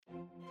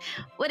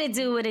What it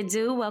do, what it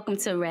do? Welcome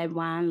to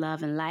RedWine,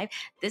 Love and Life.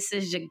 This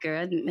is your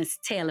girl, Miss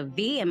Taylor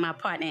V, and my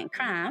partner in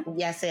crime.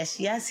 Yes.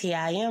 Here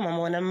I am. I'm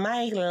on the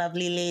mic.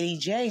 Lovely Lady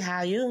J.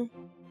 How you?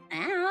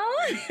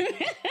 Ow. What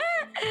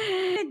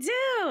it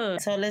do?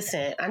 So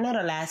listen, I know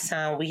the last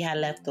time we had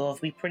left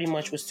off, we pretty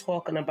much was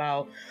talking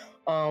about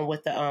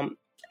with the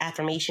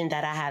affirmation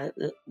that I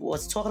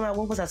was talking about.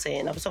 What was I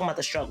saying? I was talking about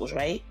the struggles,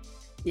 right?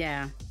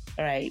 Yeah.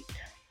 All right.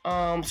 So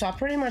I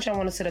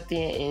want to sit up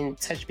there and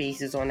touch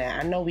bases on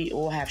that. I know we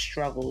all have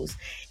struggles,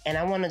 and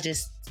I want to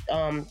just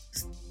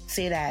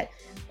say that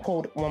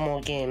quote one more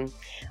again.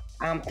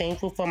 I'm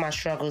thankful for my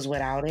struggles.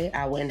 Without it,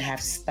 I wouldn't have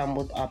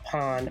stumbled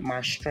upon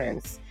my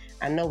strengths.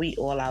 I know we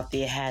all out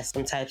there have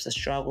some types of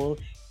struggle,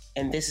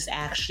 and this is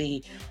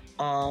actually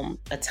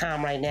a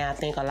time right now. I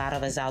think a lot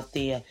of us out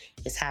there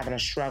is having a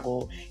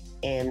struggle,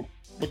 and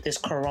with this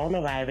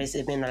coronavirus,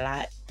 it's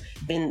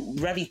been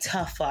very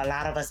tough for a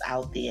lot of us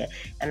out there.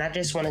 And I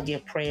just want to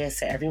give prayers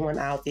to everyone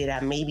out there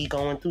that may be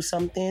going through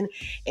something,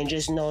 and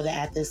just know that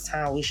at this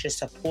time we should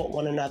support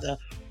one another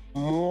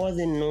more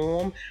than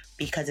norm,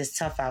 because it's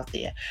tough out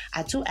there.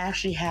 I do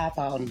actually have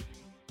a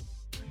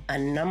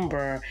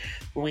number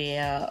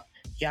where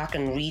y'all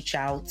can reach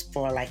out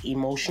for like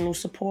emotional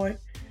support.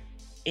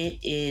 It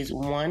is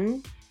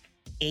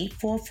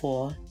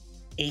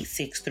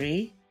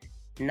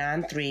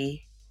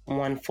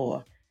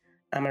 1-844-863-9314.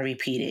 I'm gonna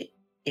repeat it.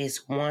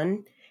 It's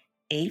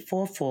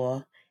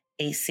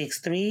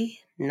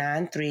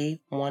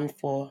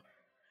 1-844-863-9314.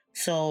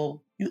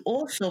 So you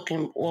also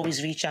can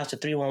always reach out to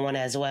 311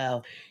 as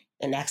well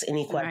and ask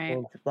any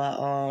questions. Right. But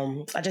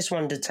I just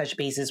wanted to touch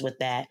bases with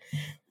that.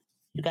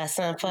 You got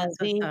something for us,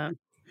 V?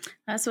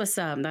 That's what's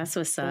up. Yeah.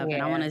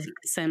 And I want to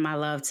send my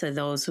love to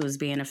those who's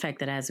being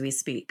affected as we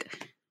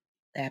speak.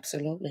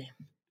 Absolutely.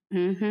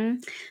 Mm-hmm.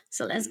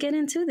 So let's get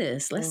into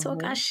this. Let's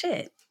talk our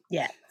shit.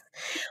 Yeah.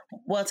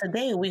 Well,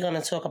 today we're going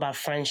to talk about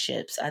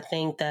friendships. I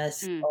think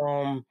that's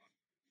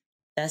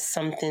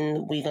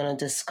something we're going to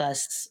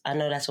discuss. I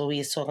know that's what we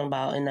was talking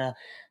about in the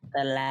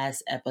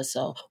last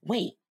episode.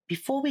 Wait,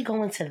 before we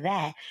go into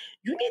that,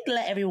 you need to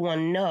let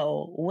everyone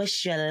know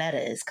what's your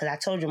letters, because I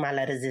told you my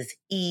letters is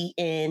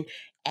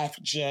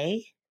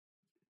ENFJ.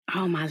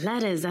 Oh, my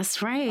letters.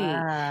 That's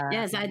right.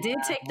 Yes, I did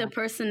take the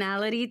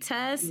personality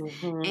test,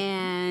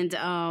 and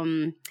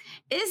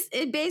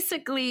it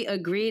basically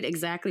agreed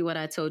exactly what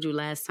I told you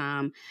last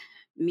time.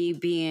 Me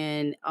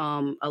being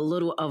a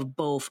little of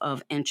both,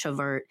 of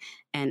introvert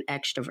and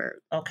extrovert.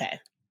 Okay.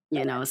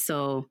 You know,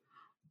 so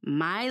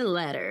my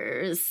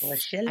letters, I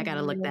got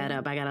to look that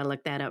up.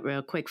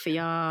 Real quick for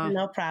y'all.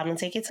 No problem.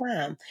 Take your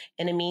time.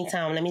 In the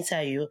meantime, let me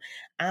tell you,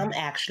 I'm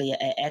actually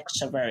an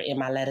extrovert in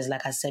my letters.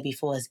 Like I said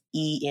before, is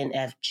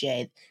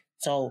ENFJ.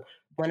 So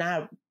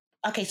so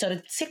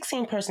the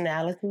 16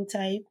 personality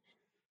type,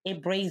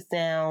 it breaks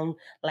down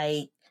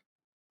like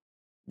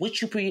what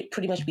you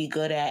pretty much be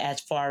good at as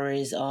far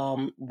as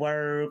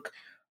work,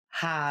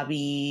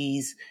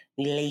 hobbies,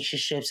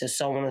 relationships, and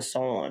so on and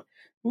so on.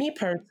 Me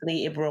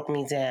personally, it broke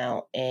me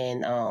down,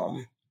 and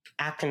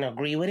I can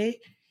agree with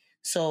it.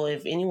 So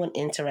if anyone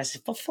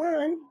interested for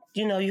fun,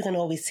 you can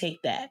always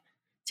take that.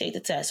 Take the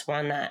test.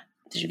 Why not?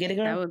 Did you get it,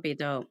 girl? That would be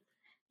dope.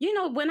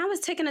 When I was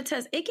taking the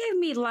test, it gave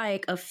me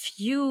like a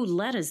few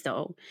letters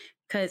though.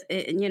 Because,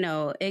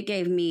 it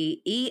gave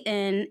me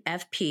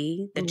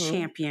ENFP, the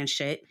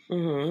championship. I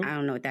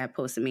don't know what that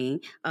supposed to mean.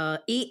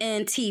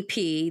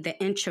 ENTP, the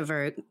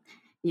introvert,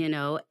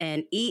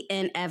 and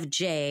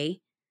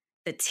ENFJ,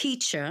 the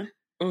teacher.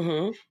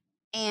 And,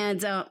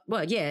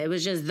 it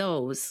was just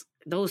those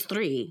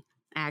three,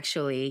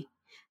 actually.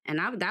 And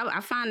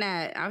I find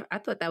that, I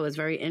thought that was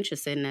very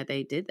interesting that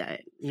they did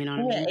that. You know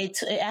what I mean?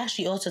 It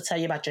actually also tell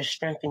you about your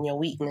strength and your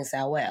weakness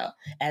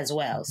as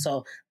well.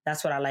 So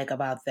that's what I like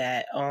about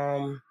that.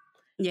 So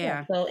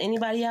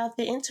anybody out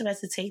there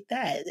interested, take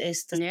that. It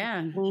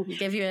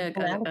gives you a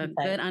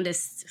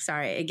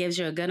it gives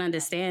you a good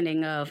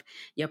understanding of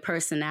your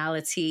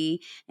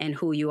personality and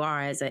who you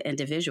are as an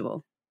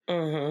individual.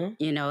 And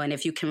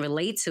if you can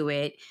relate to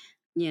it,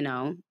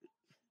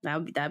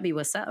 that'd be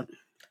what's up.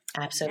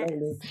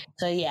 Absolutely.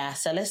 So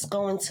let's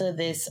go into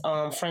this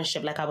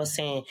friendship. Like I was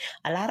saying,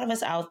 a lot of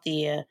us out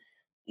there,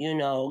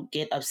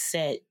 get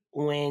upset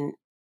when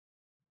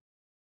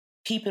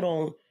people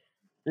don't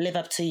live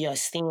up to your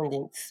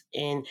standards.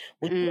 And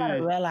what you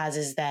gotta realize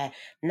is that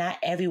not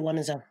everyone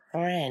is a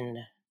friend.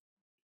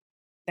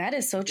 That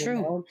is so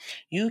true.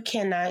 You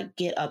cannot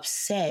get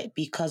upset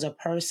because a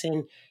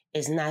person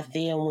is not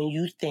there when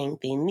you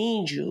think they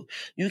need you.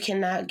 You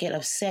cannot get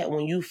upset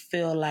when you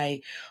feel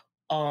like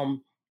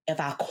if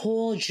I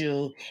called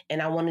you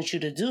and I wanted you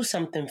to do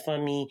something for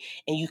me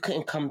and you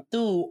couldn't come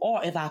through,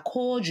 or if I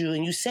called you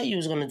and you said you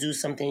was going to do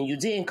something and you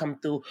didn't come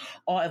through,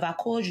 or if I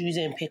called you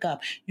didn't pick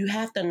up. You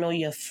have to know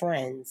your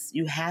friends.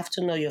 You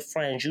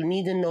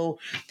need to know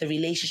the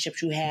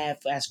relationships you have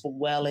as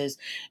well as,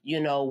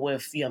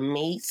 with your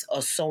mates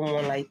or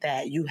someone like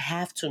that. You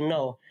have to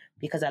know,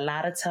 because a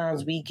lot of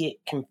times we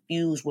get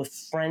confused with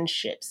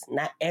friendships.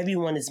 Not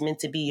everyone is meant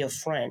to be your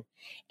friend.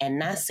 And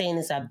not saying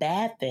it's a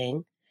bad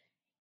thing.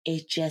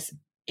 It's just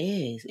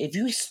is. If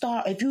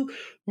you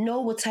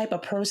know what type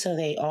of person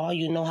they are,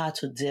 you know how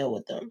to deal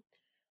with them.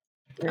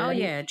 Oh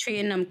yeah,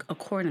 treating them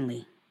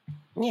accordingly.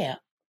 Yeah.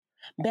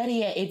 Better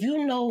yet, if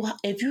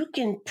you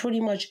can pretty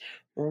much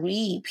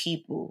read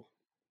people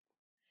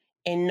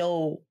and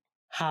know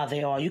how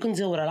they are, you can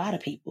deal with a lot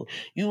of people.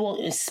 You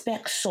won't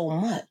expect so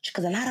much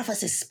because a lot of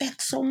us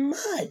expect so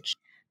much.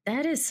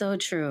 That is so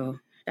true.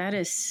 That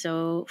is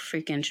so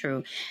freaking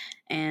true.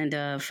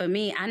 And for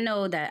me, I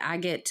know that I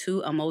get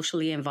too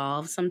emotionally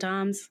involved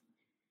sometimes.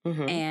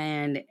 Mm-hmm.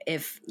 And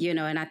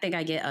and I think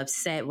I get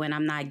upset when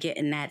I'm not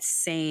getting that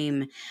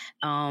same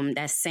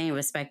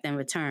respect in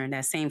return,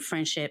 that same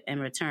friendship in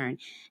return.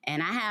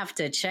 And I have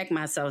to check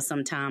myself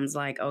sometimes,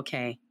 like,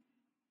 okay,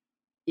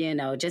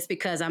 just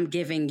because I'm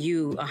giving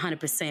you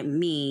 100%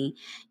 me,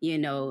 you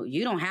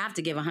don't have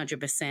to give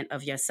 100%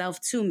 of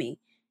yourself to me,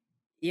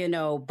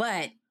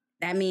 but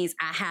that means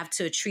I have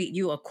to treat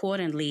you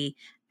accordingly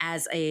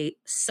as a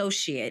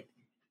associate,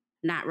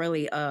 not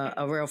really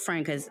a real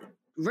friend, because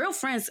real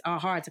friends are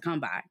hard to come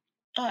by.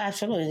 Oh,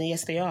 absolutely.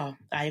 Yes, they are.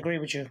 I agree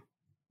with you.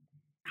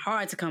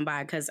 Hard to come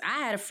by, because I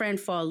had a friend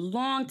for a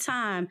long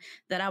time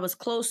that I was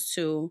close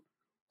to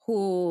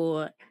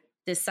who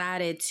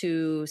decided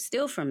to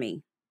steal from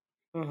me.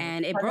 Mm-hmm.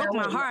 And it broke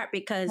my heart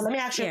because... Let me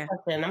ask you a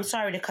question. I'm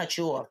sorry to cut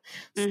you off.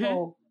 Mm-hmm.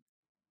 So,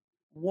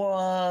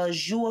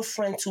 was you a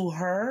friend to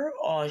her,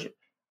 or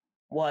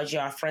was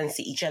y'all friends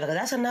to each other? Because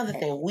that's another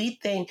thing. We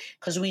think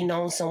because we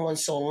known someone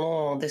so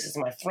long, this is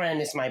my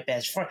friend, this is my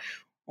best friend.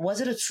 Was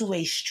it a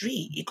two-way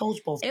street? It goes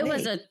both ways. It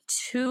was a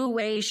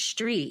two-way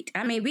street.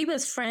 I mean, we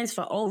was friends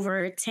for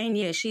over 10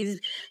 years.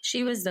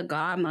 She was the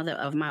godmother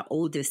of my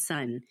oldest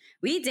son.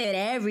 We did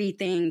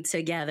everything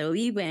together.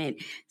 We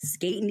went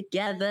skating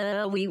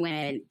together. We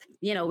went,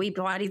 we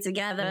partied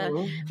together.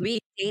 Mm-hmm. We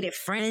dated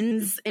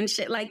friends and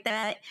shit like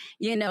that,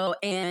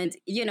 and,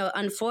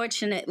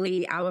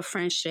 unfortunately, our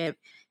friendship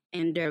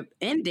ended up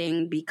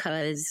ending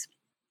because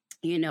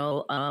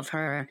of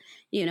her,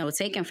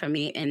 taken from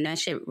me. And that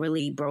shit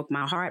really broke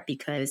my heart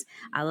because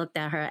I looked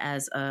at her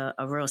as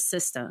a real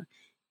sister,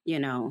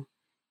 and,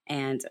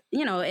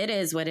 it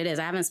is what it is.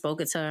 I haven't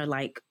spoken to her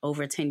like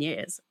over 10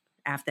 years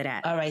after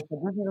that. All right.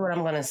 So this is what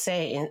I'm going to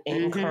say. And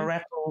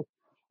mm-hmm.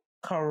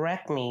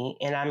 correct me.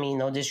 And I mean,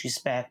 no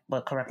disrespect,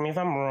 but correct me if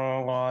I'm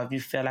wrong, or if you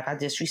feel like I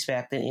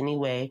disrespected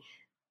anyway.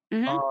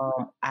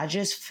 Mm-hmm. I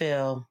just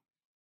feel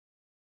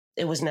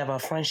it was never a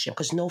friendship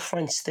because no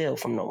friend steal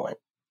from no one.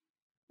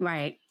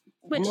 Right.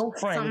 Which no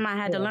friend, something I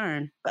had to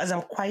learn. Because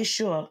I'm quite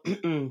sure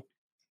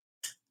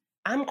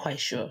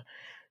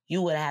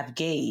you would have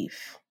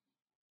gave.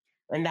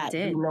 And that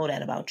you know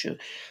that about you.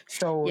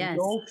 So yes.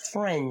 No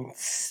friends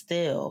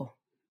still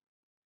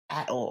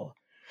at all.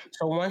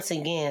 So once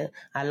again,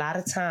 a lot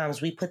of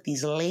times we put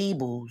these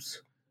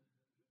labels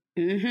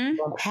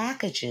on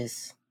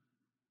packages.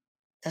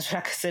 That's what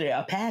I consider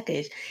a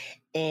package.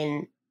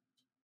 And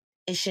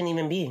it shouldn't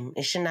even be.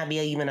 It should not be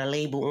even a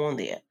label on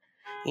there.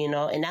 And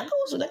that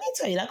goes with, let me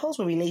tell you, that goes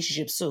with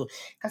relationships too.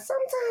 Because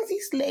sometimes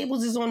these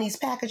labels is on these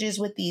packages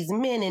with these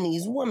men and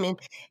these women,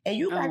 and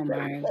you got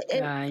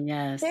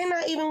yes. They're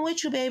not even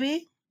with you,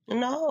 baby.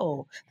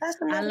 No, that's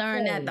I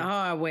learned that the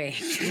hard way.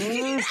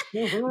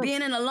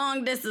 Being in a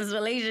long distance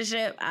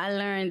relationship, I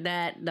learned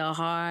that the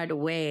hard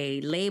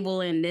way.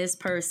 Labeling this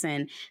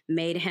person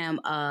made him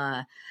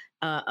a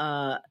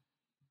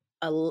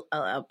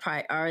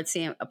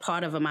priority, a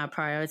part of my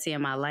priority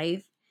in my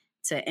life,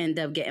 to end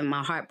up getting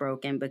my heart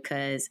broken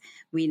because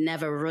we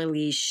never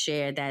really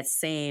shared that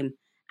same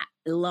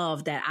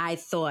love that I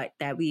thought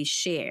that we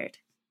shared.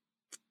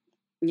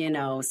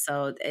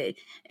 So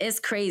it's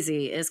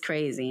crazy. It's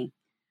crazy.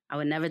 I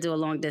would never do a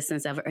long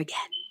distance ever again.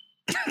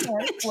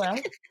 Well,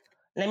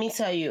 let me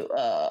tell you,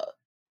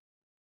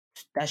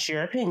 that's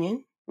your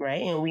opinion,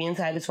 right? And we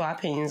entitled to our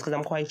opinions because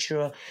I'm quite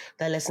sure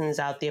the listeners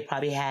out there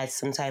probably had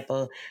some type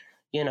of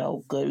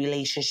good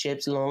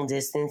relationships, long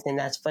distance, and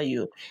that's for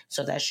you.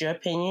 So that's your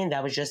opinion.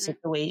 That was your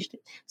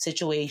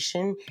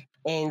situation.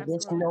 And Absolutely.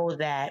 Just know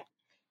that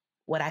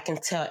what I can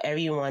tell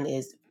everyone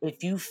is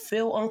if you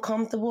feel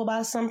uncomfortable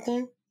about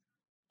something,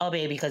 oh,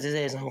 baby, because it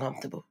is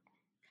uncomfortable.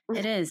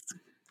 It is.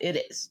 It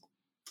is.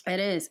 It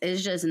is.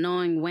 It's just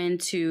knowing when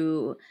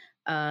to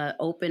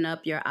open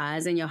up your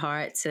eyes and your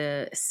heart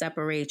to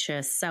separate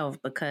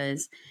yourself,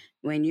 because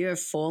when you're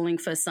falling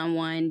for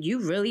someone, you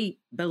really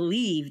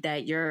believe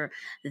that you're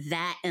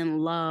that in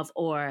love,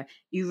 or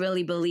you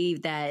really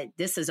believe that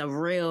this is a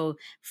real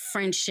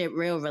friendship,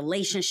 real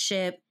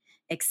relationship,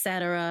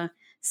 etc.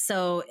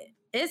 So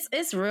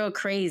it's real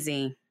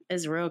crazy.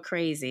 It's real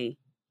crazy.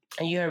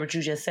 And you heard what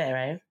you just said,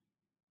 right?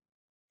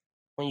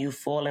 When you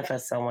falling for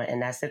someone,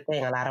 and that's the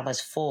thing, a lot of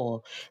us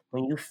fall.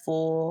 When you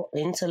fall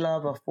into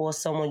love or for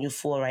someone, you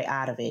fall right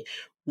out of it.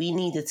 We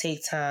need to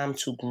take time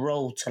to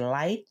grow, to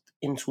like,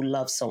 and to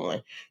love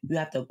someone. You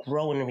have to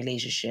grow in a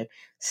relationship.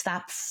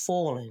 Stop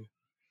falling.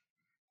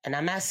 And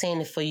I'm not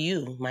saying it for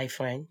you, my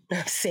friend.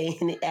 I'm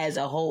saying it as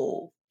a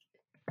whole.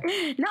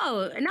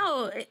 No,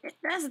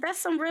 that's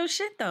some real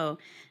shit though.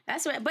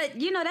 That's what, but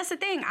that's the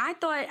thing. I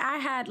thought I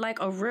had like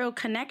a real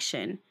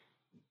connection,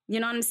 You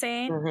know what I'm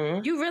saying?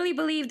 Mm-hmm. You really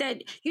believe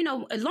that, you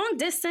know, long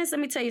distance, let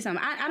me tell you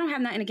something. I don't have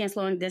nothing against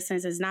long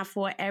distance. It's not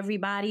for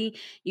everybody.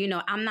 You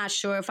know, I'm not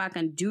sure if I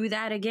can do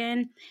that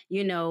again,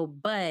 you know,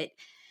 but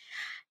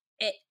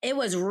it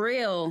was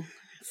real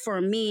for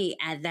me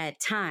at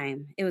that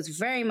time. It was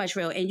very much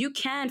real. And you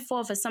can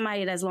fall for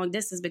somebody that's long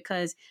distance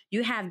because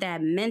you have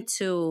that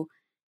mental,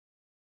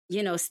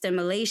 you know,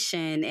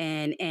 stimulation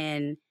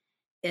and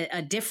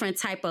a different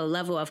type of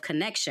level of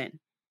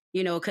connection.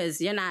 You know, because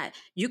you're not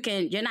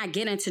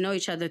getting to know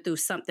each other through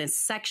something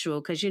sexual,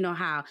 because you know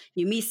how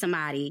you meet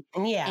somebody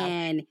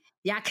and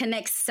y'all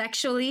connect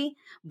sexually,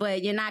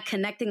 but you're not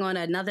connecting on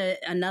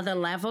another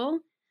level.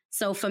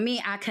 So for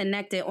me, I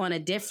connected on a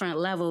different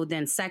level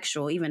than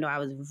sexual, even though I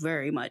was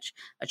very much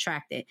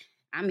attracted.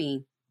 I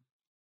mean,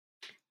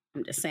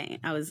 I'm just saying,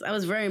 I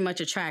was very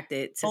much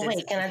attracted to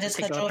this. Can I just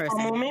cut you off for a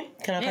moment?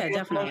 Yeah,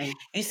 definitely.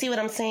 You see what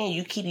I'm saying?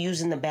 You keep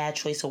using the bad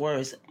choice of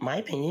words. My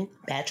opinion,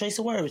 bad choice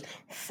of words.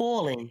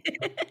 Falling.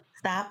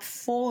 Stop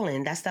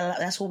falling.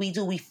 That's what we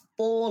do. We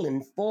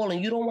falling.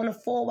 You don't want to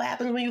fall. What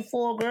happens when you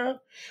fall, girl?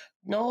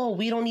 No,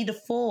 we don't need to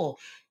fall.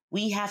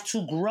 We have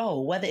to grow,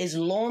 whether it's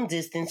long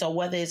distance or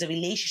whether it's a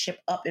relationship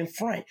up in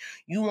front.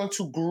 You want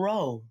to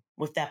grow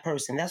with that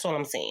person. That's all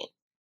I'm saying.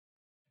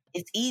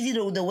 It's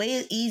the way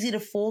it's easy to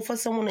fall for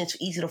someone, it's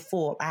easy to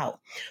fall out.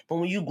 But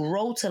when you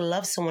grow to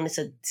love someone, it's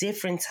a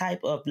different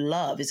type of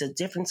love. It's a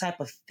different type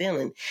of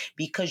feeling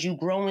because you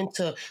grow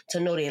into to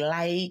know their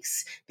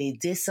likes, their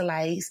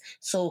dislikes.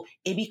 So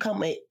it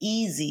becomes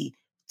easy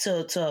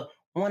to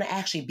want to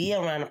actually be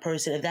around a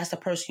person if that's the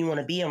person you want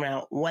to be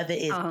around, whether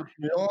it's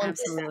long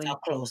distance or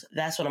close.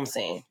 That's what I'm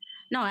saying.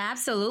 No,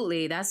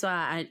 absolutely. That's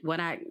why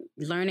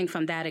learning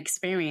from that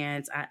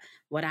experience,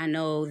 what I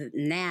know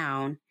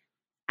now,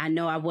 I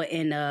know I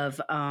wouldn't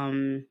have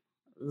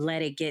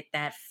let it get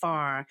that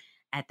far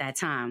at that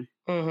time.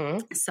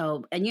 Mm-hmm.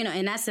 So, and you know,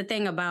 and that's the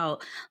thing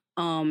about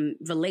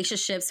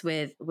relationships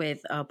with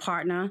a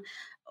partner,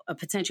 a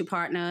potential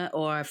partner,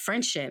 or a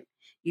friendship.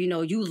 You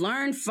know, you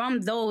learn from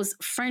those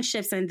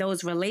friendships and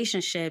those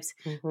relationships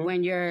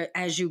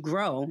as you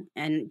grow,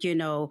 and you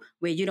know,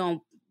 where you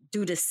don't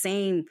do the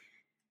same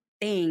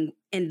thing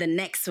in the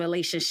next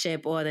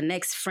relationship or the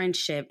next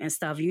friendship and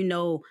stuff. You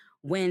know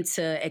when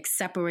to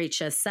separate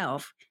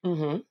yourself.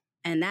 Mm-hmm.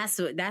 And that's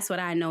what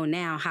I know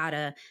now, how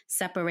to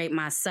separate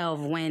myself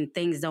when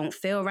things don't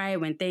feel right,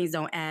 when things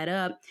don't add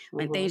up,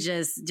 when things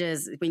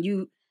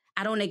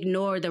I don't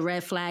ignore the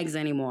red flags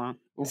anymore.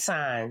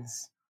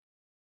 Signs,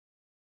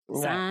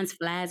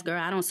 flags,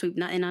 girl. I don't sweep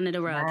nothing under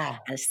the rug. Wow.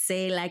 I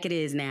say it like it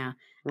is now.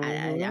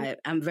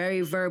 I'm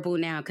very verbal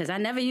now because I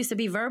never used to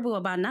be verbal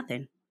about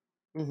nothing.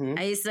 Mm-hmm.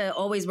 I used to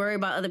always worry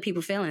about other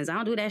people's feelings. I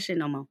don't do that shit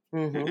no more.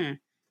 Mm-hmm.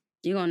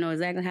 You're going to know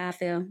exactly how I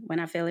feel when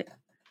I feel it.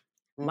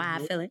 Mm-hmm. Why I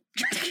feel it.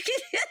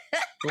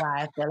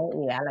 Why I feel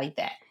it. Yeah, I like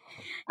that.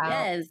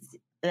 Yes.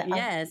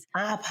 Yes.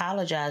 I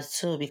apologize,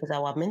 too, because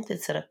I meant to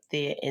sit up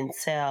there and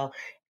tell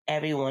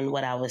everyone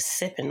what I was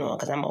sipping on,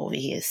 because I'm over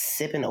here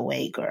sipping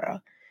away,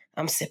 girl.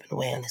 I'm sipping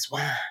away on this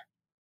wine.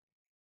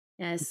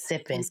 Yes.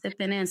 I'm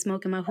sipping and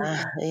smoking my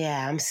hookah.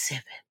 Yeah, I'm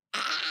sipping.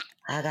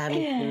 I got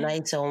me some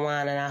nights on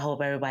wine, and I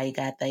hope everybody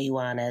got that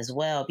wine as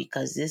well,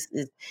 because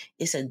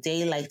it's a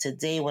day like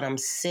today when I'm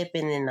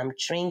sipping and I'm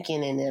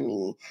drinking, and I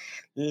mean,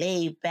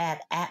 laid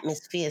back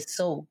atmosphere is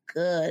so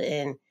good.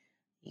 And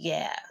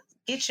yeah,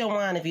 get your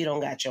wine if you don't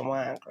got your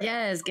wine, girl.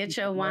 Yes, get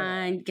your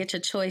wine, get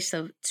your choice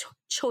of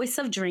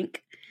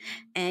drink,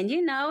 and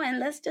you know, and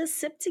let's just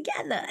sip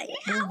together.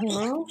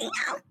 Mm-hmm.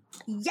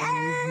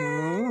 Yes,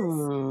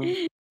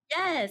 mm-hmm.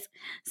 Yes.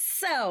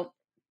 So.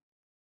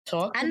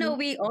 I know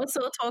we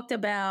also talked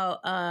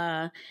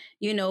about,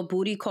 you know,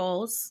 booty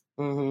calls.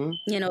 Mm-hmm.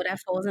 You know, that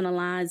falls in the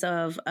lines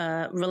of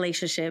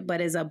relationship, but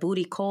it's a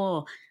booty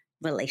call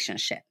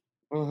relationship.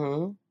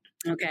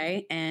 Mm-hmm.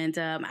 Okay. And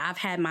I've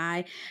had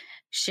my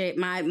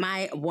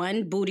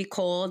one booty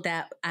call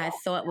that I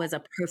thought was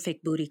a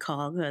perfect booty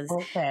call because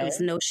there was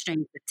no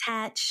strings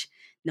attached.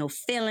 No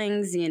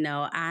feelings, you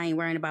know, I ain't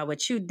worrying about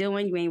what you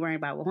doing. You ain't worrying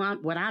about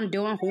what I'm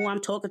doing, who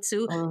I'm talking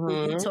to,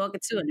 who you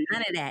talking to, and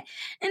none of that.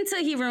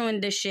 Until he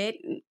ruined the shit,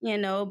 you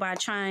know, by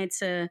trying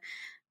to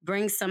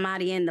bring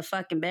somebody in the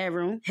fucking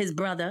bedroom, his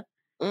brother,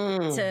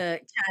 to try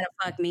to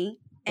fuck me.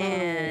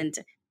 And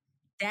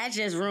that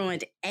just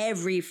ruined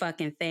every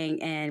fucking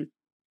thing. And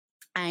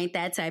I ain't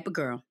that type of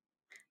girl.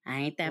 I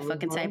ain't that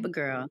fucking type of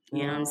girl. You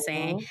know what I'm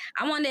saying?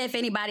 I wonder if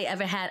anybody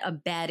ever had a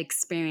bad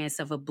experience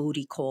of a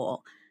booty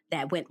call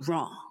that went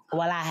wrong.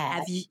 Well, I have.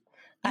 Have you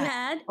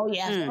had? Oh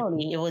yeah,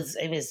 it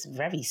was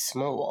very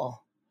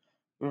small,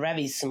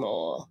 very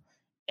small,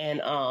 and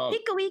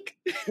Pika week.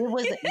 It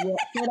was. Say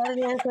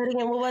that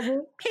again. What was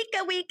it?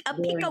 Pika week, a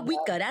pika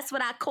weeka. That's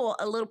what I call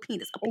a little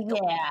penis.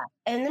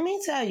 And let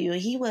me tell you,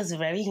 he was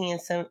very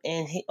handsome,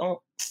 and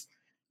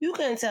you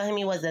couldn't tell him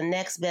he was the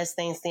next best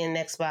thing standing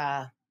next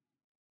by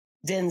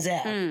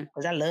Denzel,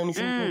 because I love me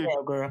some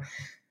Denzel, girl.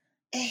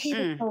 And he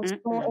was so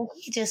small, and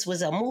he just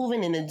was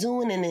moving and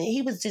doing, and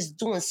he was just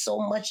doing so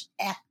much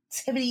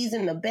activities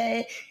in the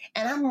bed.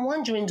 And I'm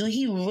wondering, do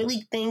he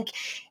really think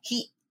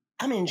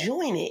I'm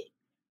enjoying it?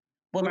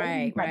 Well,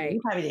 right. He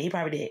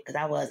probably did because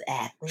I was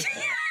acting.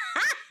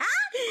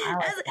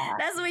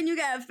 That's when you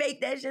gotta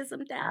fake that shit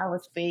sometimes. I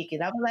was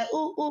faking. I was like,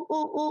 ooh, ooh,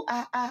 ooh, ooh,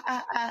 ah.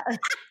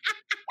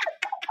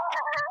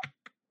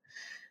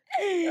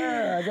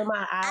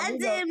 I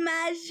did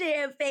my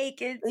share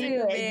faking too,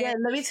 man. Yeah,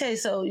 let me tell you.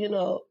 So,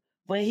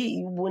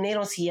 when they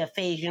don't see your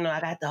face,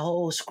 I got the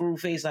whole screw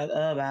face, like,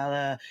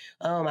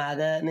 oh my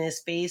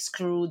goodness, face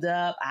screwed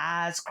up,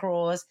 eyes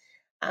crossed.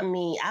 I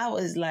mean, I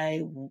was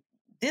like,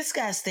 this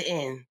guy's the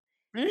end.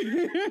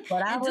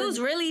 And dudes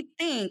really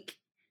think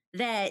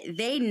that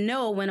they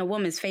know when a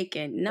woman's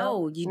faking.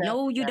 No, you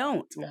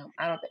don't. No,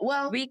 I don't think.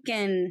 Well,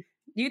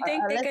 you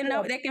think they can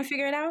know? They can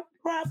figure it out?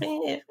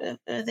 Probably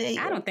if they.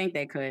 I don't think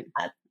they could.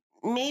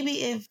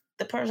 Maybe if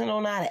the person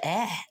don't know how to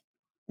act.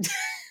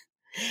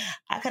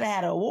 I could have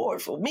had an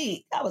award for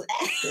me. I was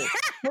acting.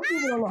 Some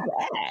people don't know how to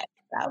act.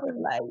 I was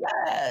like,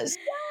 yes.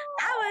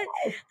 I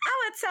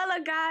would tell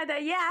a guy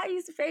that, I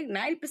used to fake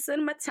 90%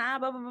 of my time,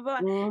 blah, blah, blah, blah.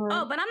 Mm-hmm.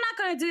 Oh, but I'm not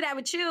going to do that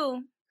with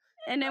you.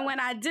 And then when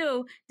I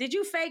do, did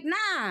you fake? Nah,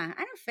 I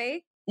didn't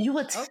fake. You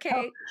would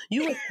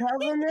you would tell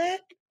them that?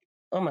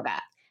 Oh my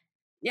God.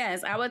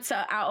 Yes, I would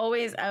tell. I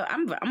always.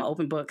 I'm an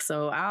open book,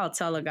 so I'll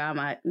tell a guy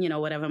my,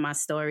 whatever my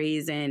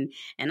stories, and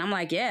I'm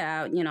like,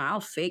 I'll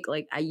fake.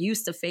 Like I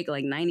used to fake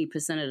like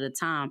 90% of the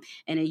time,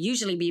 and it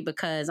usually be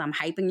because I'm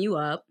hyping you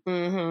up,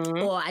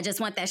 or I just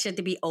want that shit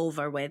to be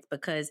over with.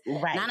 Because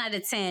 9 out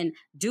of 10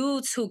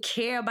 dudes who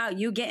care about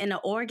you getting an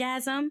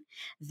orgasm,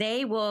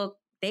 they will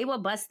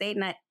bust their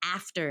nut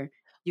after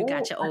you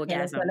got your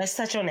orgasm. Let's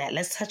touch on that.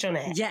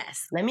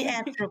 Yes. Let me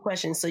ask you a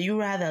question. So you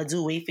rather a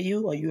dude wait for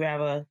you, or you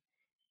rather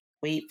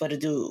wait for the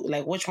dude?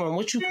 Like, which one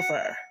would you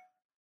prefer?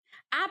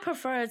 I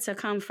prefer to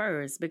come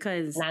first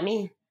because... Not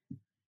me.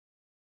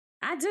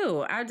 I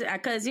do.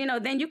 Because,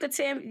 then you could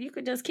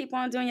just keep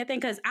on doing your thing.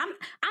 Because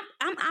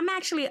I'm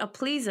actually a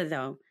pleaser,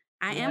 though.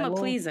 I am a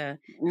pleaser.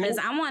 Because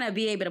I want to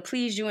be able to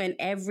please you in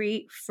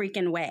every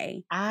freaking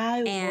way.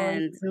 I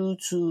want you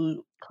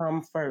to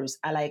come first.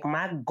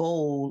 My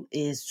goal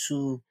is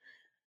to...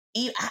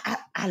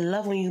 I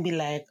love when you be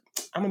like,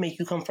 I'm going to make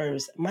you come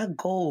first. My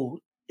goal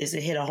is to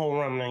hit a home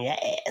run on your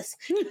ass.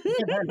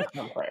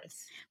 Come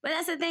first. But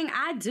that's the thing.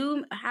 I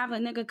do have a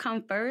nigga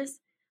come first,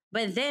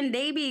 but then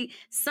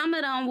some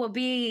of them will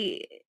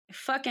be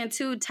fucking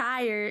too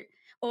tired,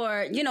 or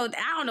I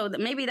don't know.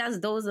 Maybe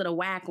those are the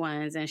whack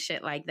ones and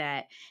shit like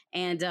that.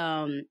 And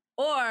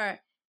or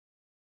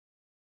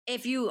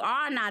if you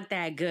are not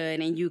that good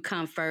and you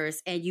come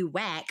first and you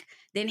whack,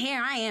 then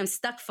here I am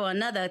stuck for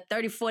another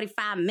 30,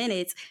 45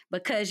 minutes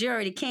because you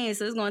already came,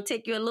 so it's going to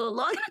take you a little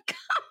longer to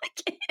come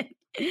again.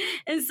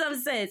 In some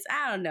sense,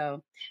 I don't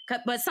know.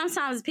 But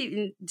sometimes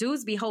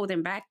dudes be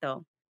holding back,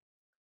 though.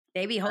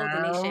 They be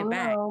holding their shit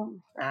back.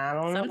 I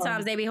don't know.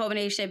 Sometimes they be holding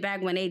their shit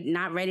back when they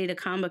not ready to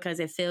come because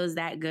it feels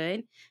that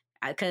good.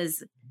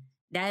 Because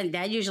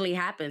that usually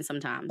happens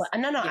sometimes. But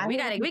no. Yeah, we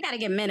gotta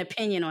get men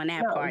opinion on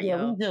that part,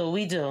 yo.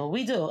 We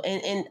do.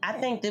 And I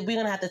think that we're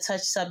gonna have to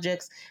touch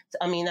subjects.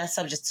 I mean, not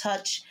subjects.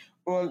 Touch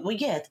on.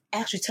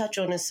 Actually touch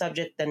on this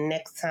subject the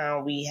next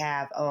time we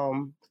have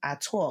our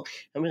talk,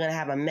 and we're gonna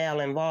have a male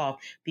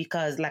involved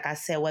because, like I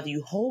said, whether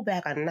you hold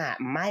back or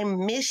not, my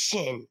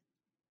mission,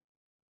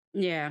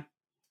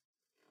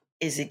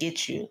 is to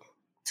get you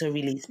to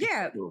release.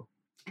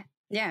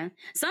 Yeah.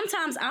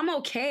 Sometimes I'm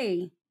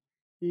okay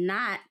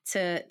not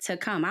to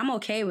come. I'm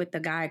okay with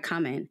the guy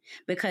coming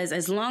because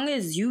as long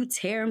as you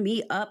tear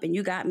me up and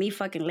you got me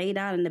fucking laid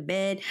out in the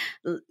bed,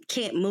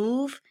 can't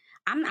move,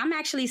 I'm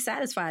actually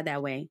satisfied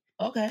that way.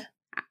 Okay.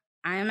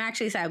 I am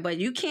actually sad, but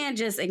you can't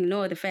just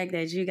ignore the fact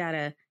that you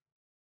gotta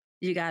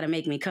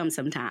make me come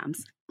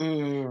sometimes.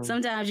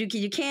 Sometimes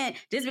you can't,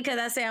 just because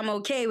I say I'm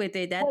okay with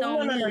it, that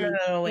don't mean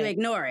you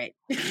ignore it.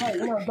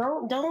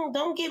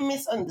 Don't get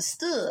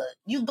misunderstood.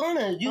 You're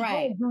gonna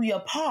do your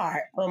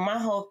part, but my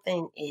whole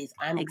thing is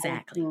I'm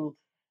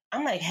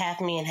like half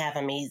me and half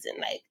amazing.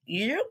 Like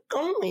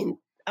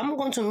I'm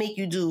going to make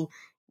you do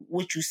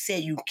what you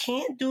said you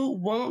can't do,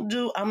 won't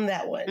do. I'm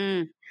that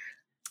one.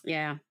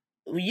 Yeah.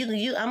 We're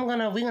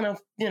gonna,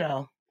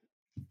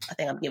 I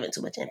think I'm giving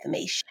too much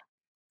information.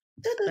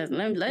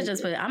 Let's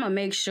just put it. I'm gonna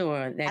make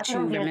sure that you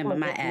remember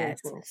my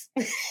ass.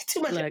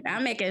 Too much. Look,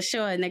 I'm making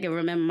sure a nigga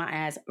remember my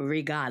ass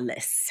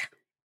regardless.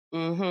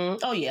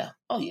 Oh yeah.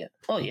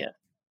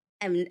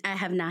 And I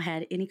have not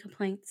had any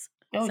complaints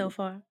so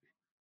far.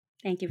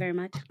 Thank you very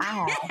much.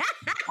 I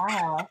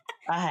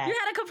have. You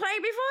had a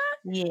complaint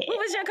before? Yeah. What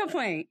was your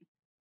complaint?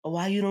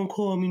 Why you don't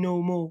call me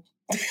no more?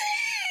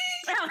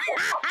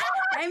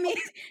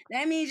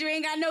 That means you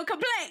ain't got no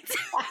complaints.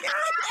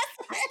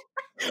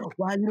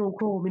 Why you don't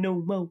call me no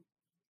more?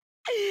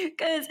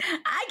 Because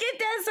I get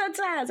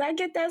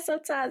that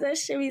sometimes. That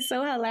shit be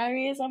so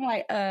hilarious. I'm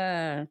like,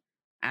 I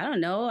don't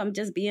know. I'm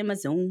just being my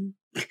Zoom.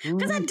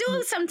 Because I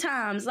do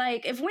sometimes.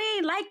 Like, if we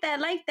ain't like that,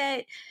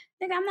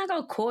 nigga, I'm not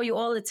going to call you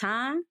all the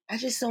time. I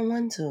just don't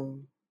want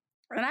to.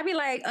 And I be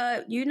like,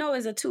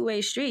 it's a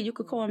two-way street. You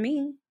could call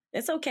me.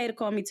 It's okay to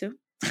call me too.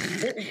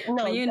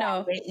 No,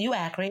 you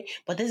accurate.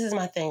 But this is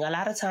my thing. A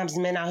lot of times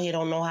men out here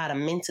don't know how to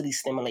mentally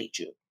stimulate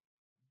you.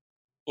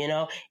 you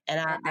know? And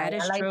That I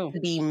is like true. to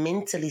be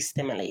mentally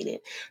stimulated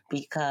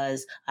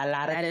because a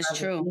lot of That is times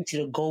they true. want you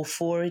to go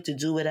for it, to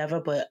do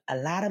whatever, but a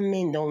lot of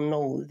men don't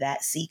know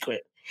that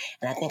secret.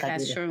 And I think I do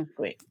That's the true.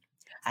 secret.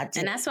 I do.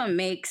 And that's what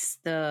makes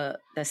the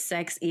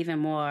sex even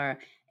more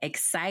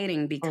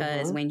exciting,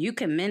 because when you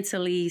can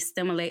mentally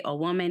stimulate a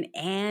woman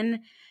and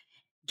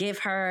give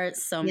her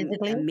some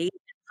Physically? amazing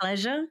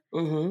pleasure,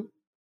 Mm-hmm.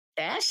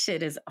 that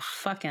shit is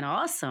fucking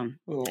awesome.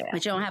 Yeah.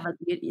 But you don't have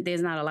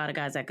there's not a lot of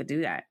guys that could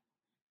do that.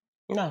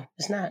 No,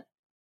 it's not.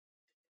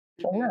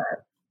 It's not.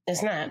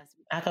 It's not.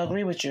 I can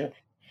agree with you.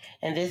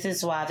 And this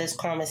is why this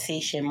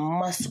conversation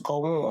must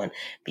go on,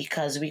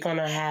 because we're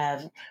gonna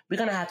have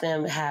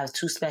them have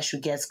two special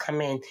guests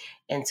come in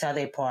and tell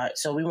their part.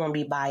 So we won't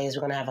be biased.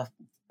 We're gonna have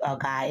a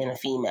guy and a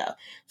female.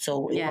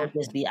 So it won't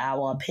just be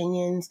our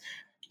opinions.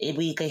 If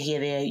we could hear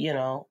their,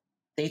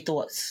 their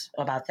thoughts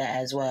about that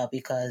as well,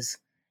 because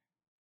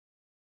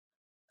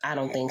I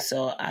don't think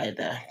so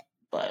either.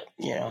 But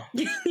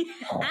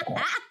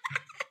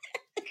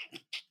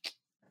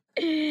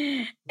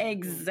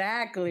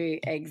Exactly.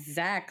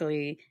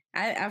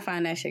 I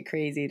find that shit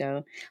crazy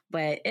though,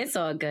 but it's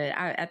all good.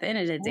 At the end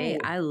of the day,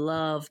 I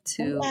love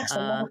to.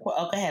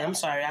 Go ahead. I'm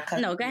sorry.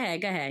 No, go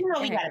ahead. You know,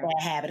 we got a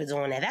bad habit of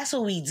doing that. That's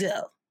what we do.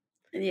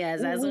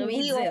 Yes, that's what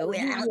we do.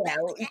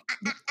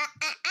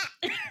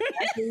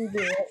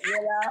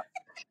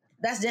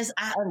 That's just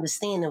our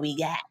understanding we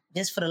got.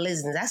 Just for the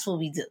listeners, that's what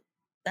we do.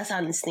 That's our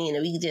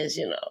understanding. We just,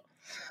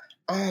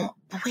 But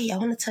wait, I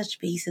want to touch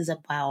bases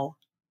about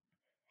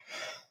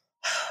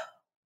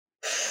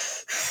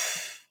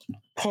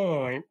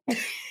porn. I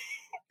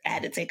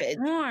had to take a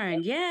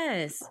porn.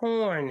 Yes.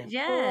 Porn.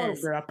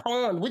 Yes. Porn, girl.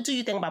 Porn. What do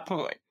you think about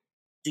porn?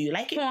 Do you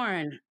like it?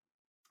 Porn.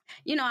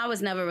 I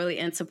was never really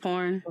into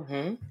porn.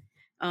 Mm-hmm.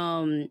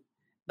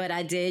 But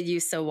I did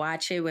used to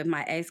watch it with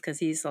my ex, because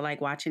he used to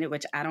like watching it,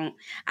 which I don't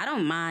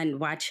mind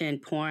watching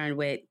porn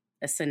with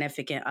a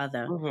significant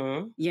other,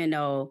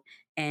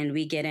 and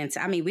we get into,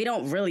 we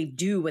don't really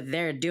do what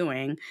they're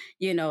doing,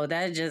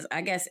 that just,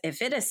 I guess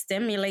if it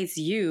stimulates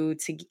you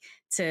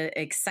to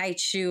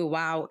excite you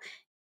while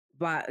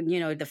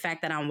the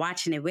fact that I'm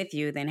watching it with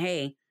you, then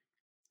hey,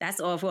 that's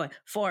all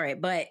for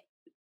it. But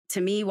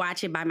to me,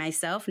 watch it by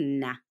myself,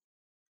 nah.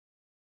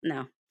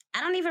 No.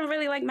 I don't even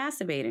really like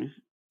masturbating.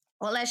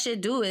 All that shit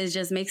do is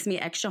just makes me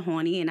extra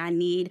horny, and I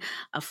need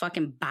a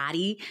fucking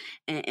body,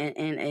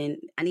 and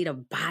I need a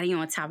body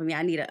on top of me.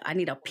 I need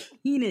a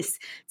penis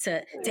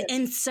to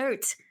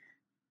insert.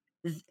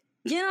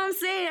 You know what I'm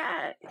saying?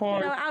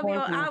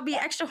 I'll be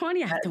extra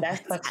horny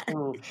afterwards. That's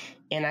true.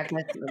 And I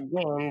guess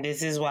again,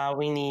 this is why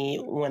we need,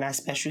 when our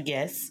special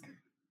guests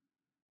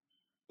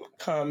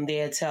come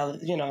there, tell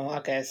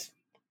I guess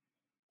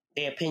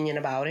their opinion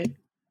about it.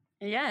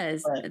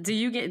 Yes. But do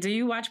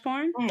you watch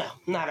porn? No,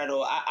 not at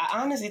all. I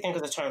honestly think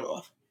it's a turn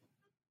off.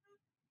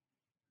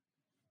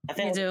 I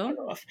think you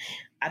do?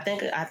 I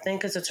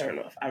think it's a turn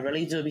off. I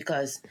really do,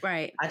 because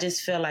right. I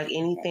just feel like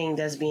anything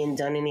that's being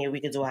done in here,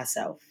 we could do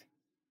ourselves.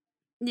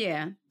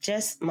 Yeah.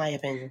 Just my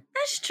opinion.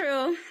 That's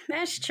true.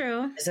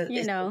 It's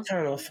a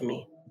turn off for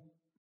me.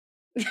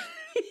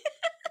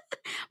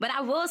 But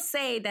I will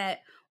say that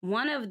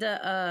one of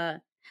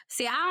the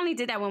see, I only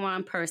did that with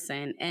one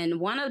person, and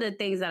one of the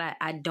things that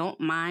I don't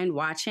mind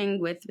watching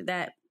with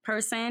that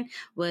person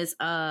was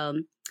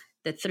the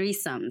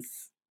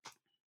threesomes.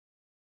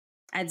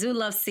 I do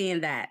love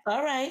seeing that.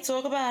 All right,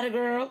 talk about it,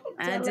 girl.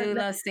 I do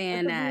love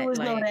seeing that.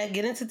 Know that.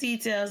 Get into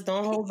details.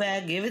 Don't hold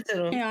back. Give it to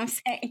them. You know what I'm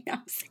saying? You know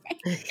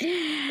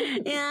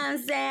what I'm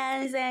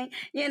saying?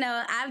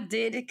 I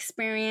did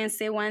experience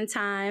it one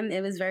time.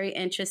 It was very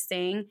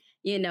interesting.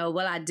 Will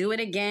I do it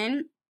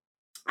again?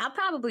 I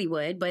probably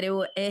would, but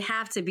it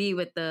have to be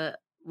with the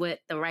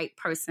right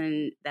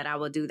person that I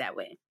will do that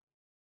with.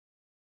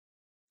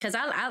 Because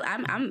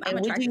I'm attracted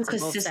to both sex. What do you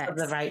consist of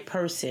the right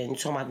person? You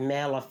talking about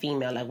male or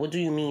female? Like, what do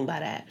you mean by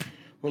that?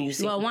 When you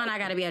see, well, one, I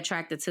got to be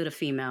attracted to the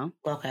female.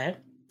 Okay.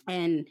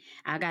 And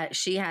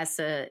she has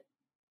to,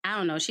 I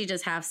don't know, she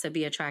just has to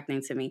be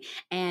attracting to me.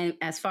 And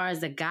as far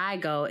as the guy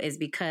go, is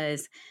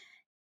because,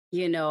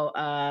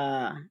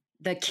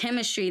 the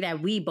chemistry that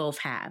we both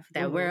have,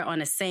 that we're on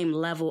the same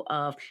level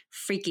of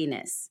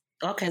freakiness.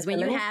 Okay. Because when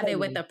you have it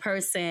with a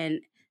person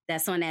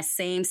that's on that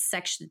same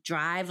sex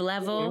drive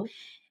level,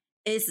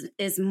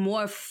 it's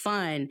more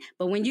fun.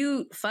 But when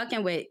you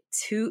fucking with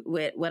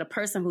a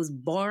person who's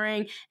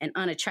boring and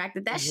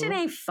unattractive, that shit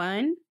ain't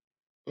fun.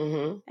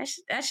 That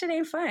shit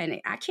ain't fun.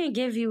 I can't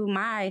give you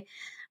my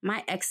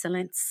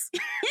excellence.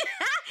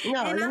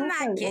 No, and I'm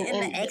not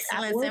getting the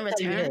excellence in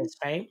return.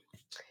 Right?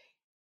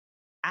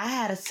 I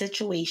had a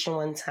situation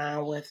one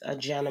time with a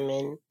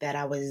gentleman that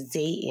I was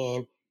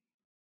dating,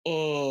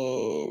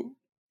 and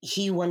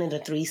he wanted a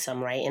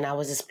threesome, right? And I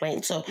was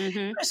explaining. So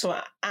first of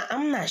all,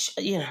 I'm not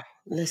sure,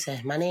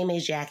 listen, my name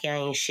is Jackie. I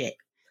ain't shit.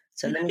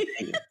 So let me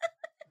tell you.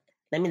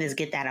 Let me just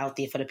get that out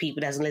there for the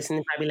people that's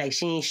listening. Probably like,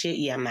 she ain't shit.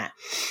 Yeah, I'm not.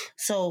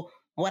 So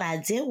what I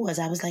did was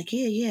I was like,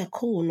 yeah,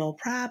 cool. No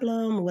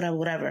problem.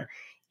 Whatever.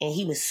 And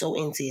he was so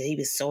into it. He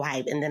was so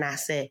hyped. And then I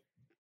said,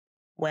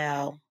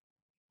 well,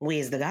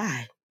 where's the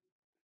guy?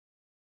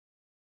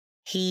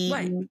 He,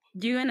 what?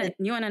 You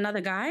and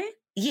another guy?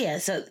 yeah,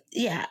 so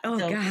yeah. Oh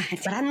so, God.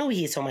 But I knew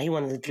he was talking about he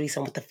wanted a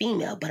threesome with the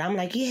female. But I'm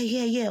like,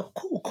 yeah,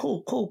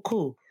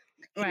 cool.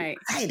 Right.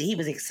 He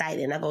was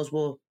excited. And I goes,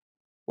 well,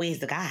 where's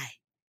the guy?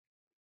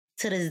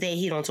 To this day,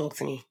 he don't talk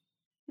to me.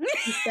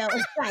 He felt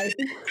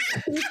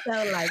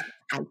like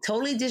I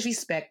totally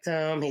disrespect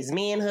him, his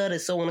manhood,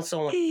 and so on and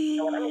so on.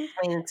 So what I'm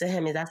explaining to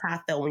him is that's how I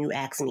felt when you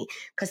asked me.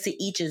 Because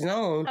to each his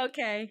own.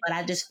 Okay. But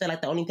I just feel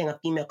like the only thing a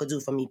female could do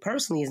for me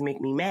personally is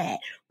make me mad.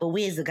 But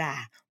where's the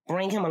guy?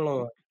 Bring him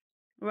along.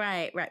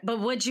 Right. But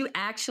would you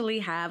actually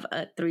have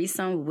a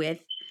threesome with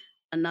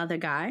another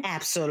guy?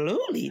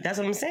 Absolutely. That's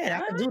what I'm saying.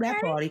 I could do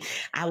that party.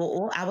 I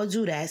would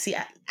do that. See,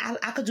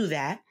 I could do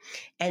that.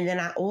 And then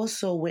I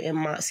also wouldn't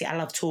mind. See, I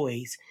love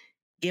toys.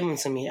 Give them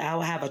to me. I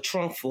will have a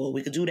trunk full.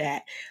 We could do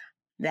that.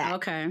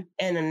 Okay.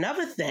 And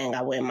another thing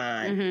I wouldn't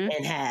mind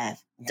and have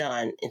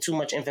done, and too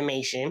much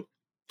information,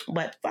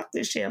 but fuck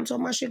this shit. I'm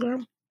talking about shit,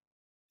 girl.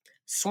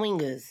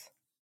 Swingers.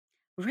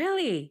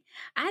 Really?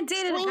 I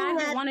dated a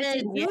guy who wanted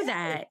to do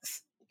that.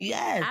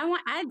 Yes.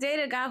 I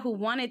dated a guy who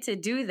wanted to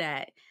do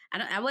that.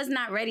 I was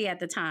not ready at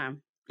the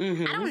time. I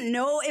don't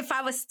know if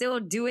I would still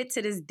do it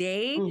to this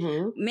day.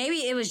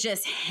 Maybe it was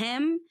just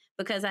him,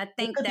 because I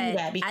think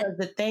that because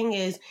the thing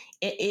is,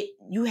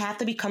 you have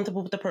to be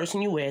comfortable with the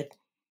person you're with.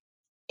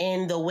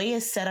 And the way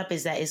it's set up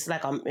is that it's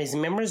like it's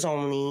members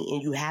only,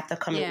 and you have to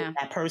come in with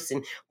that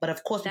person. But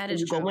of course, before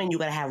you go in, you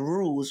gotta have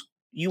rules.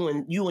 You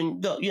and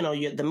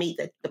the mate,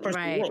 the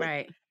person.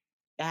 Right.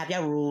 You have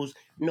your rules.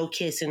 No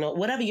kissing, or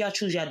whatever y'all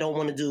choose. Y'all don't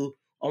want to do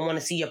or want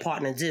to see your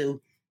partner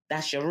do.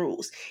 That's your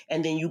rules.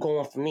 And then you go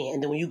on from there.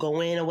 And then when you go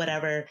in or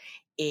whatever,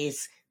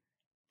 is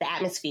the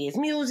atmosphere is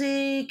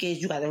music.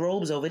 Is you got the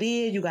robes over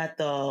there. You got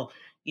the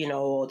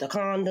the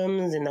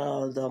condoms and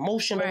the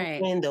motion,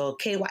 the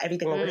KY,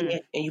 everything over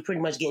there, and you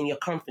pretty much get in your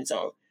comfort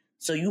zone.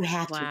 So you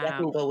have to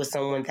definitely go with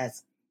someone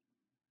that's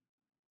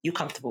you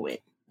comfortable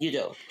with. You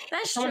do.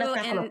 That's someone true.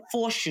 That's not going to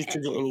force you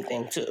to do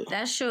anything too.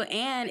 That's true,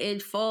 and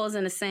it falls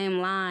in the same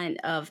line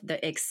of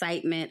the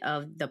excitement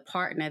of the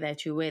partner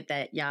that you're with.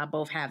 That y'all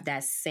both have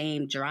that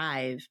same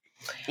drive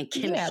and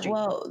chemistry. Yeah.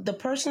 Well, the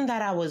person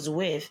that I was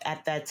with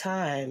at that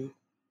time,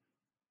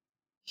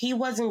 he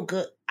wasn't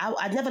good.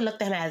 I never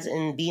looked at him as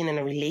in being in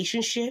a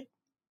relationship.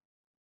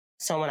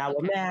 Someone I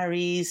would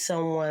marry,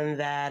 someone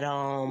that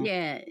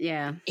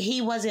Yeah.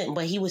 He wasn't,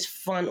 but he was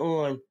fun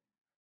on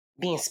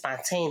being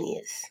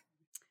spontaneous.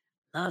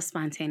 Love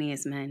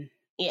spontaneous men.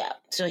 Yeah.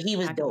 So he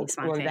was dope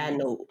on that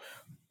note.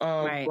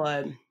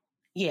 But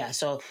yeah,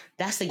 so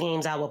that's the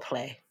games I would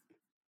play.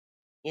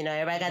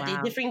 Everybody got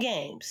their different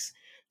games.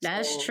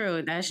 That's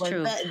true. That's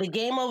true. The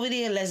game over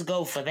there, let's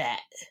go for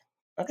that.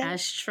 Okay.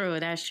 That's true.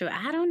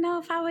 I don't know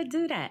if I would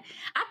do that.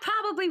 I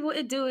probably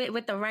would do it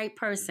with the right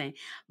person.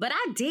 But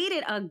I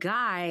dated a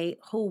guy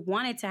who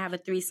wanted to have a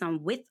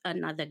threesome with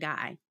another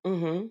guy.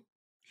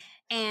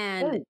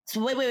 And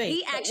so wait.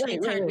 He actually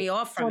turned me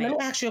off from it. Let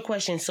me ask you a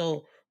question.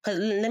 So, cause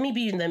let me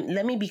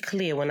be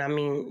clear what I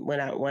mean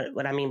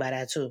by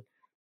that too.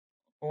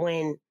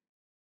 When,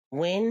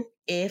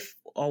 if,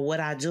 or what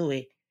I do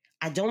it,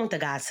 I don't want the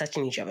guys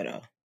touching each other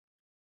though.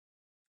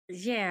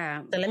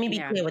 Yeah. So let me be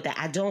clear with that.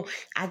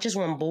 I just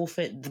want both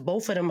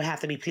of them have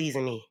to be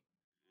pleasing me.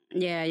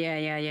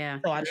 Yeah.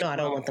 So I know I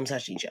don't want them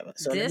touching each other.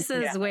 So this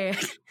is where,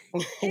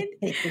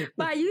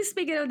 by you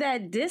speaking of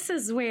that, this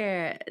is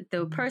where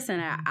the person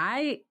that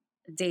I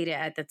dated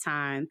at the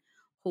time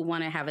who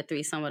wanted to have a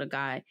threesome with a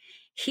guy,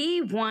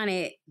 he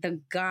wanted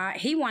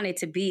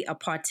to be a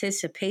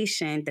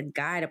participation, the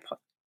guy to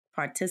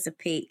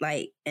participate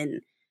like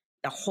in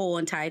the whole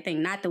entire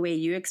thing, not the way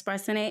you're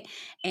expressing it.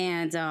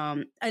 And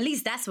at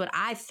least that's what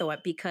I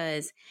thought,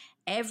 because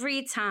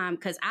every time,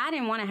 because I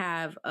didn't want to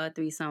have a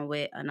threesome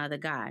with another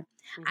guy.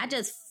 I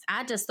just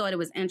thought it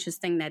was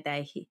interesting that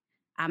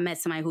I met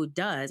somebody who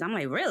does. I'm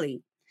like,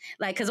 really?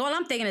 Like, because all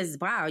I'm thinking is,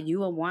 wow, you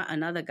will want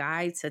another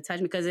guy to touch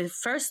me? Because it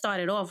first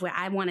started off where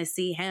I want to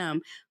see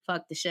him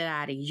fuck the shit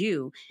out of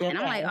you. Okay. And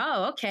I'm like,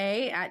 oh,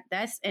 okay,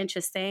 that's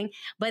interesting.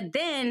 But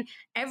then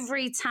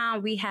every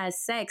time we had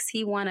sex,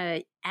 he want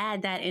to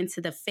add that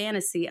into the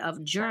fantasy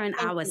of during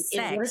our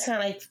sex. It's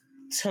kind of like,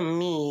 to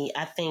me,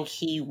 I think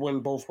he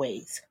went both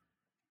ways.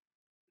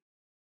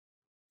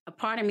 A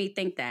part of me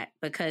think that,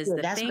 because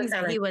the things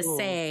that he would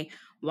say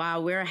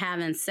while we're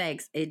having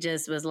sex, it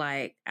just was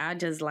like, I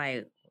just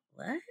like,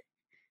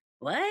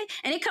 what?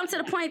 And it comes to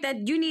the point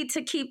that you need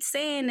to keep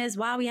saying this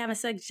while we having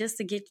sex just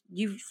to get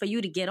you, for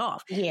you to get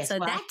off. Yes, so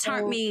that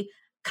turned me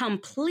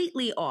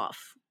completely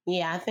off.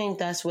 Yeah, I think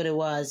that's what it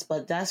was.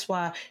 But that's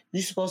why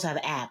you're supposed to have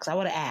acts. I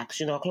would have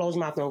asked, closed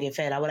mouth don't get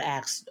fed. I would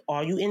have asked,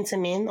 are you into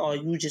men, or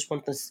you just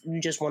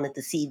wanted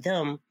to see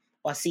them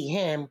or see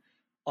him,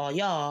 or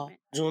y'all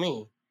do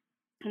me?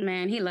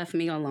 Man, he left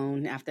me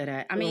alone after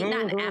that. I mean,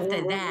 not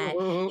after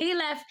that. He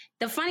left.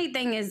 The funny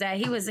thing is that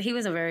he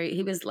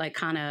was like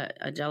kind of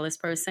a jealous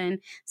person.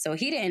 So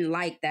he didn't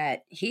like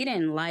that. He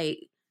didn't like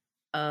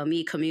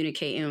me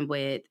communicating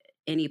with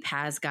any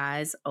past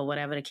guys or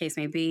whatever the case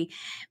may be.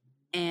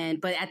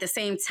 But at the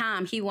same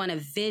time, he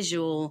wanted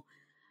visual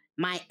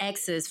my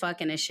ex is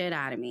fucking the shit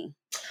out of me.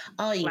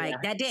 Oh, yeah. Like,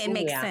 that didn't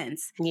make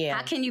sense. Yeah.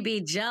 How can you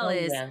be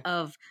jealous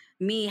of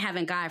me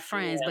having guy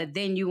friends, but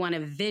then you want to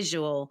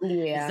visual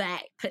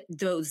that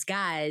those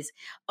guys?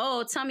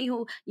 Oh, tell me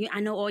who. I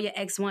know all your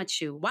ex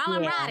wants you. While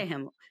I'm riding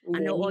him, I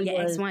know all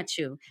your ex want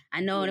you.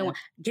 I know they want.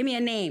 Give me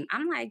a name.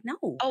 I'm like, no.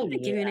 I'm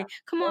not giving you a name.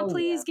 Come on,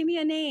 please give me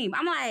a name.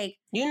 I'm like,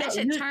 that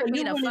shit turned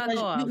me the fuck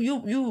off.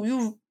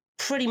 You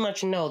pretty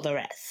much know the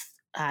rest.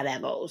 How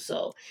that goes.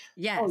 So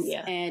yes,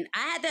 and I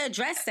had to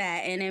address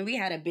that, and then we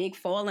had a big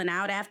falling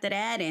out after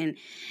that, and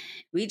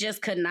we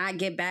just could not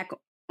get back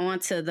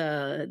onto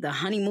the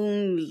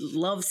honeymoon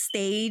love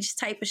stage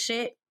type of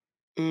shit.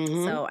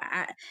 Mm-hmm. So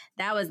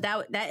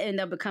that ended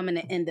up becoming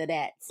the end of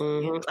that.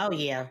 Mm-hmm. Oh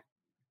yeah,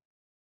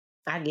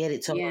 I get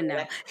it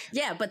totally.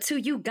 Yeah, but to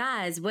you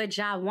guys, would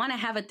y'all want to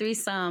have a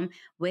threesome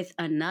with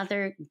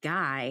another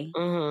guy?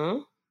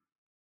 Mm-hmm.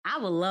 I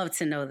would love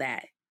to know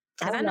that.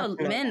 Because I know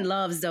men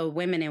loves the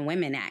women and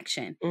women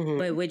action. Mm-hmm.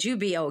 But would you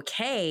be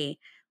okay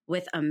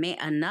with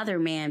another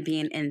man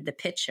being in the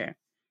picture?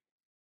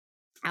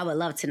 I would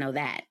love to know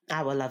that.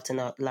 I would love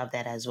to love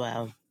that as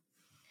well.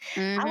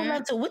 Mm-hmm. I would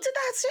love to. What did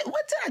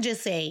I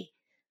just say?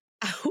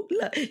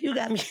 You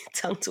got me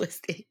tongue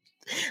twisted.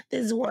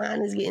 This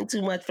wine is getting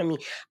too much for me.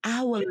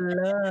 I would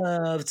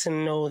love to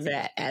know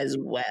that as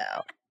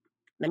well.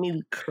 Let me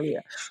be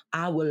clear.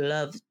 I would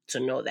love to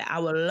know that. I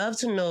would love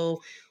to know.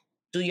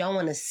 Do y'all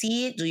want to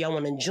see it? Do y'all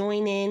want to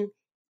join in?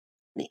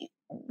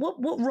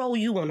 What role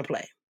you want to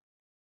play?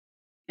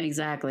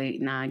 Exactly.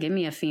 Nah, give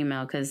me a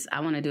female because I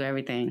want to do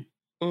everything.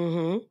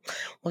 Mm-hmm.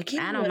 Well,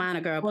 I don't mind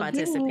a girl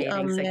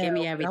participating, so give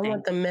me everything. I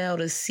want the male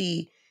to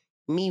see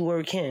me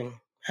work him.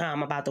 How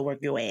I'm about to work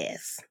your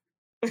ass.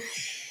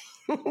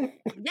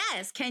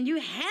 Yes, can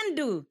you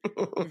handle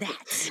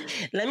that?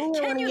 Let me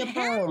hear one of your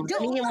poems.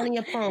 Let me hear one of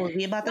your poems.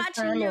 We about to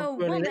watching your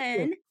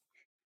woman.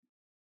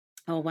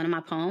 Oh, one of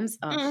my poems?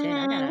 Oh,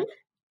 shit.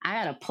 I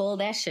gotta pull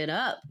that shit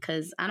up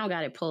because I don't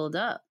got it pulled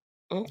up.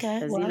 Okay.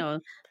 Because, you know,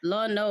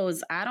 Lord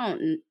knows I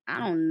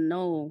don't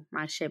know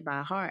my shit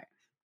by heart.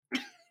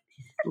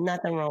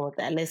 Nothing wrong with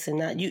that.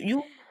 Listen,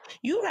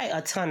 you write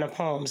a ton of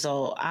poems,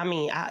 so I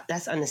mean,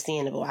 that's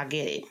understandable. I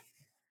get it.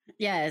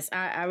 Yes,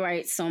 I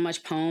write so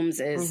much poems.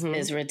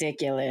 Is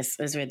ridiculous.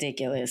 It's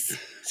ridiculous.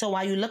 So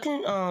while you're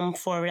looking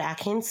for it, I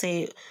can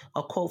say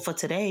a quote for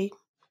today.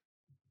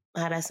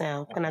 How that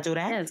sound? Can I do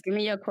that? Yes, give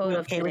me your quote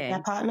of today. Okay with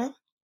that, partner?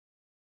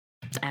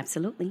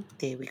 Absolutely.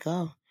 There we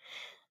go.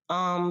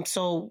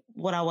 So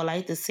what I would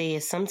like to say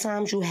is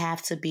sometimes you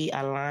have to be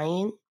a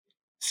lion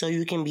so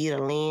you can be the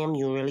lamb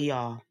you really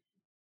are.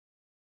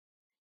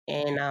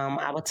 And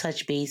I will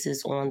touch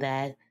bases on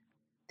that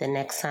the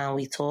next time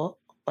we talk,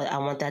 but I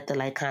want that to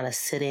like kind of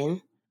sit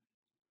in.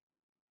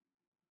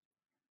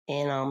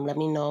 And let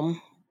me know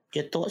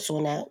your thoughts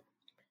on that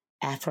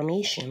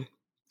affirmation.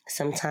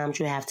 Sometimes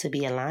you have to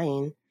be a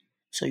lion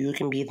so you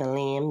can be the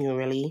lamb you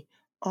really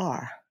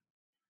are.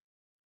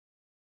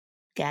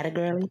 Got it,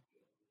 girlie?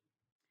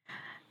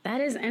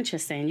 That is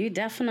interesting. You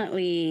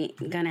definitely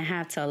gonna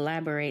have to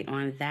elaborate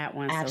on that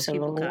one. Absolutely. So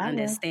people can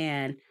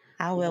understand.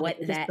 I will.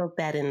 Just put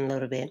that in a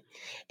little bit.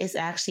 It's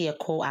actually a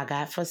quote I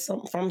got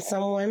from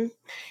someone,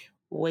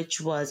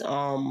 which was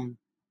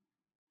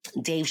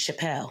Dave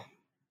Chappelle.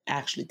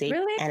 Actually,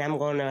 really? And I'm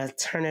gonna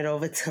turn it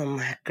over to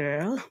my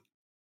girl.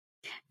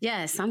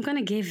 Yes, I'm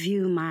gonna give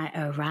you my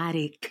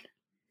erotic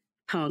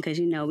poem because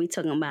you know we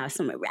talking about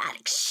some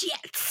erotic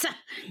shit.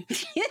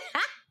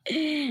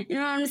 You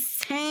know what I'm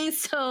saying?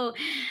 So,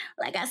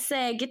 like I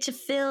said, get your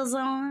feels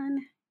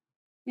on.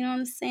 You know what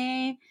I'm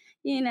saying?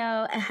 You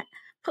know,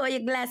 pour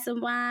your glass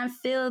of wine,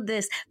 feel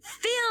this.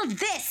 Feel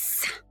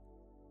this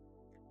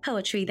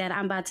poetry that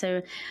I'm about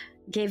to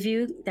give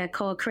you that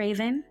called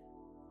Craven.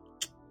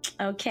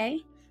 Okay,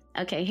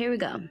 here we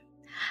go.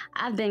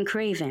 I've been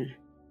craving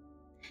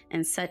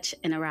in such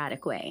an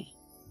erotic way.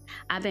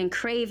 I've been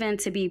craving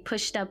to be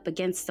pushed up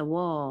against the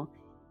wall,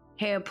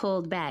 hair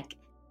pulled back,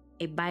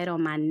 a bite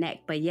on my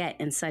neck, but yet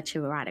in such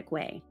an erotic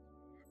way.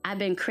 I've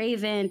been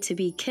craving to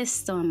be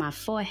kissed on my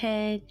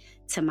forehead,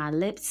 to my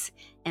lips,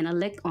 and a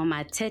lick on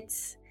my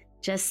tits,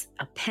 just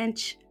a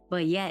pinch,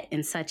 but yet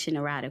in such an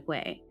erotic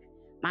way.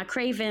 My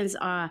cravings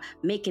are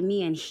making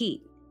me in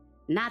heat,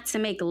 not to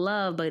make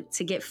love, but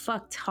to get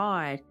fucked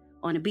hard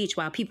on the beach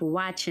while people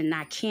watching,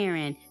 not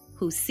caring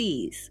who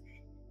sees.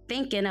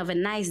 Thinking of a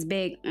nice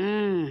big,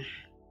 going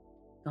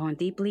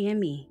deeply in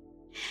me.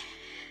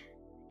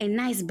 A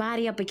nice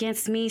body up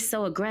against me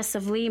so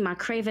aggressively, my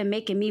craving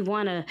making me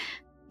want to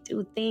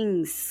do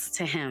things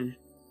to him.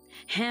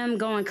 Him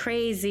going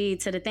crazy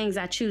to the things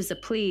I choose to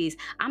please.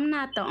 I'm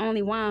not the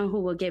only one who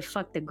will get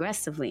fucked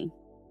aggressively.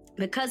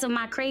 Because of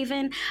my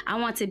craving, I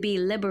want to be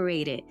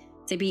liberated,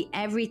 to be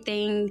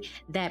everything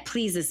that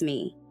pleases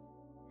me.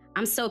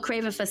 I'm so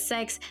craving for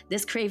sex,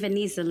 this craving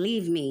needs to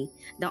leave me.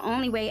 The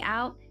only way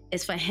out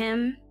is for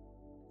him,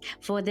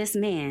 for this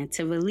man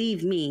to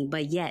relieve me,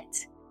 but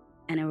yet,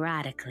 and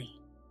erotically.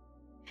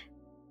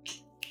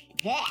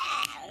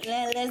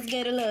 Yeah, let's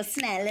get a little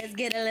snap.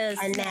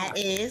 And that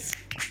is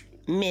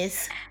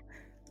Miss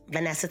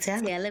Vanessa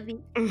Taylor.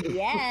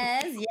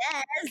 Yes.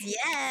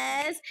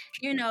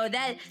 You know,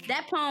 that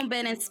poem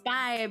been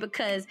inspired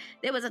because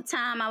there was a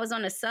time I was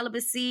on a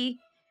celibacy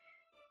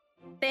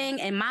thing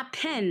and my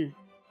pen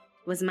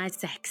was my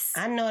sex.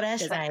 I know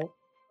that's right.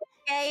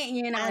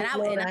 You know, I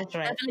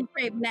definitely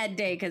craved that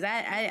day because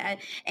I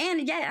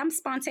I'm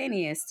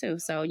spontaneous too.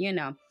 So, you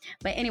know,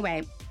 but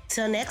anyway.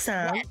 Till next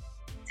time.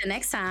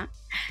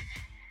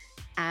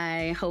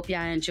 I hope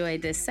y'all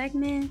enjoyed this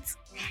segment.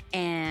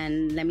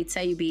 And let me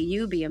tell you,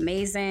 be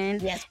amazing.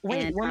 Yes.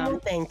 Wait, one more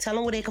thing. Tell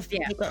them where they can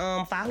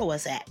follow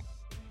us at.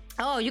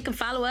 Oh, you can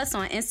follow us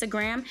on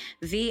Instagram,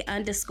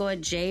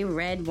 V_J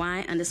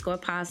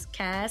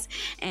RedWine_podcast.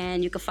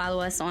 And you can follow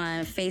us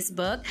on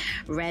Facebook,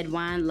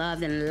 RedWine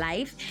Love and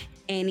Life.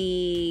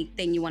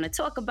 Anything you want to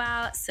talk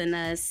about, send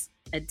us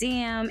a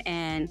DM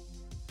and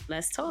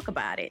let's talk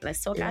about it.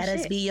 Let's talk about it. Let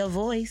us be your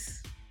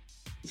voice.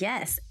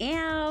 Yes.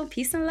 And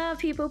peace and love,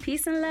 people.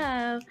 Peace and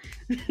love.